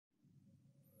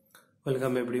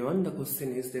Welcome everyone. The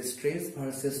question is the stress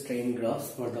versus strain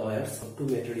graphs for the wires of two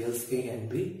materials A and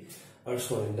B are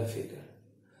shown in the figure.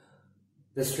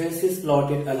 The stress is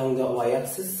plotted along the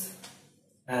y-axis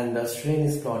and the strain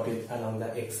is plotted along the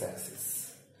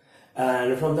x-axis.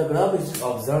 And from the graph it is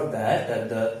observed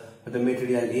that for the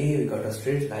material A we got a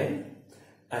straight line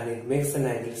and it makes an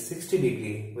angle 60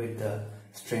 degree with the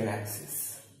strain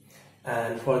axis.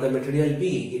 And for the material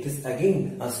B it is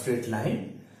again a straight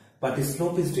line, but the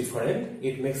slope is different.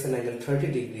 It makes an angle 30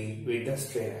 degree with the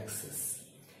strain axis.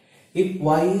 If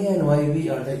YA and YB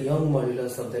are the Young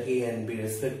modulus of the A and B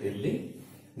respectively,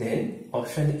 then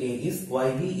option A is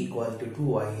YB equal to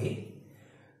 2YA,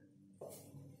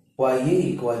 YA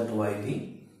equal to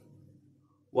YB,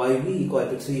 YB equal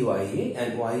to 3YA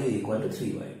and YA equal to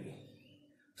 3YB.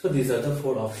 So these are the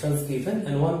four options given,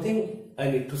 and one thing I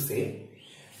need to say,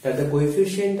 that the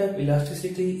coefficient of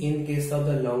elasticity in case of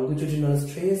the longitudinal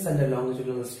stress and the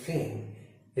longitudinal strain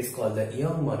is called the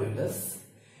Young modulus.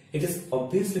 It is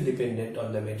obviously dependent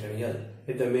on the material.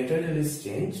 If the material is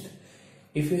changed,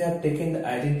 if you have taken the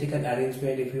identical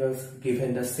arrangement, if you have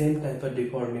given the same type of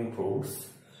deforming force,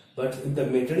 but if the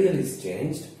material is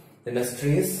changed, then the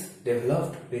stress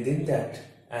developed within that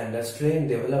and the strain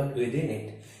developed within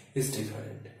it is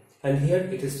different. And here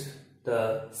it is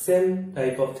the same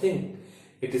type of thing.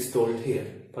 It is told here,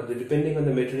 but depending on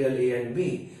the material A and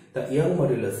B, the Young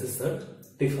moduluses are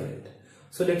different.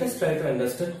 So let us try to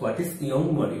understand what is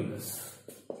Young modulus.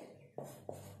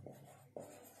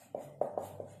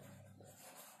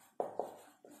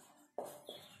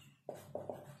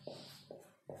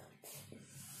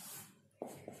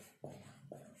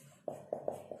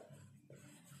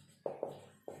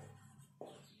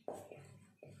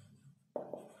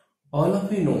 All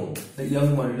of you know the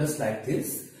Young modulus like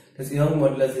this. This Young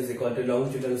modulus is equal to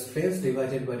longitudinal stress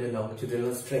divided by the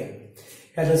longitudinal strain.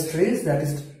 Here the stress that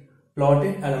is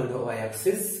plotted along the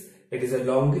y-axis, it is a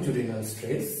longitudinal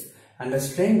stress, and the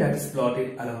strain that is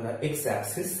plotted along the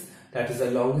x-axis, that is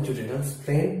a longitudinal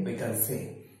strain, we can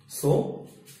say. So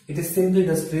it is simply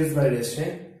the stress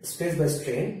by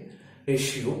strain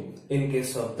ratio in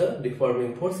case of the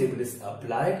deforming force if it is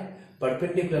applied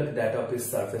perpendicular to that of its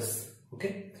surface.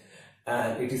 Okay.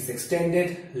 And it is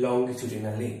extended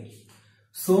longitudinally.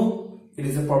 So it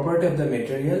is a property of the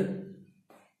material.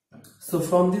 So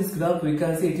from this graph we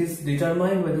can see it is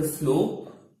determined by the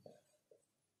slope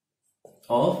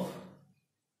of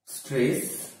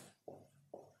stress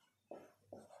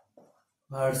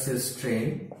versus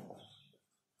strain.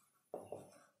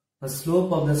 The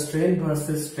slope of the strain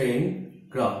versus strain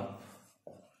graph.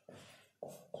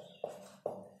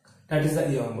 That is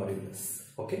the Young modulus.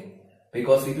 Okay.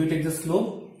 Because if you take the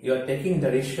slope, you are taking the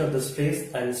ratio of the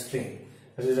stress and strain.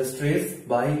 That is the stress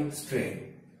by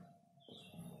strain.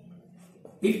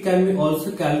 It can be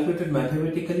also calculated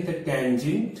mathematically, the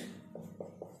tangent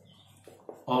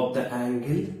of the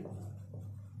angle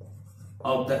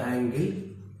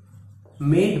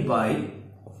made by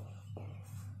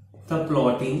the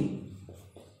plotting.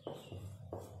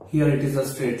 Here it is a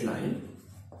straight line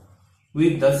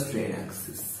with the strain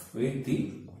axis,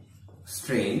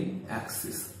 strain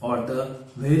axis, or the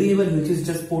variable which is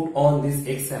just put on this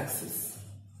x-axis.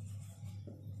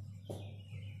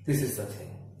 This is the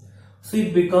thing. So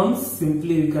it becomes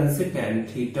simply, we can say, tan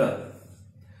theta.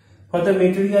 For the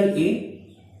material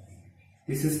A,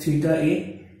 this is theta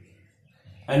A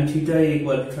and theta A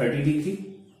equal to 30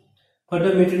 degree. For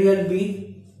the material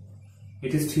B,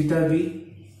 it is theta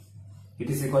B, it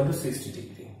is equal to 60 degree.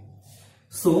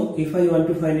 So if I want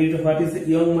to find it, what is the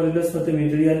Young modulus for the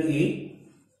material A?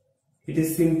 It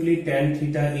is simply tan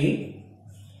theta A.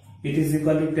 It is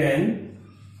equal to tan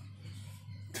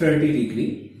 30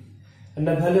 degree. And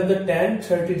the value of the tan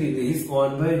 30 degree is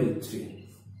 1 by root 3.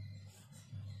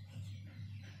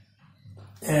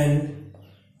 And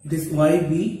it is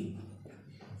YB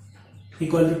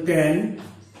equal to tan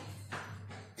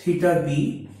theta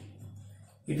B.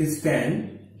 It is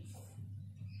tan.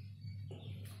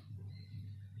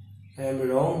 I am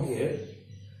wrong here.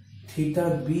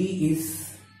 Theta B is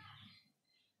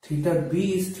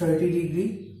 30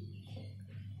 degree.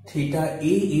 Theta A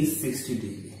is 60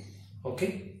 degree.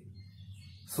 Okay.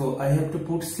 So I have to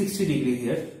put 60 degree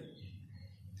here.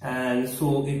 And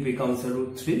so it becomes a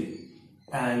root 3.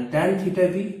 And tan theta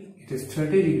B, it is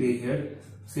 30 degree here.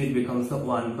 So it becomes a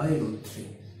 1 by root 3.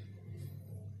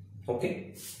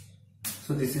 Okay.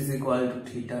 So this is equal to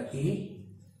theta A.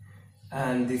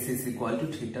 And this is equal to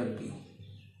theta B.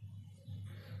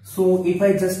 So if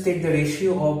I just take the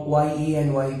ratio of YA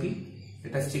and YB,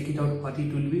 let us check it out what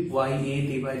it will be. YA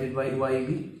divided by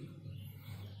YB.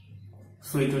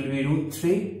 So it will be root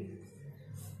 3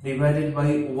 divided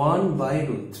by 1 by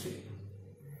root 3.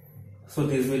 So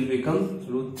this will become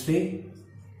root 3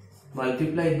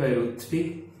 multiplied by root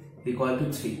 3 equal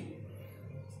to 3.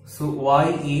 So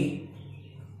YA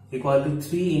equal to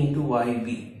 3 into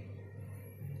YB.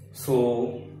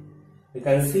 So we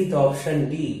can see the option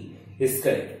D is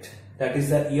correct. That is,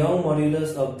 the Young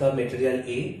modulus of the material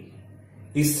A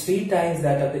is 3 times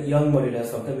that of the Young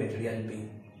modulus of the material B.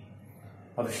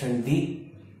 Option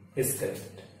D is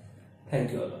correct.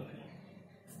 Thank you all.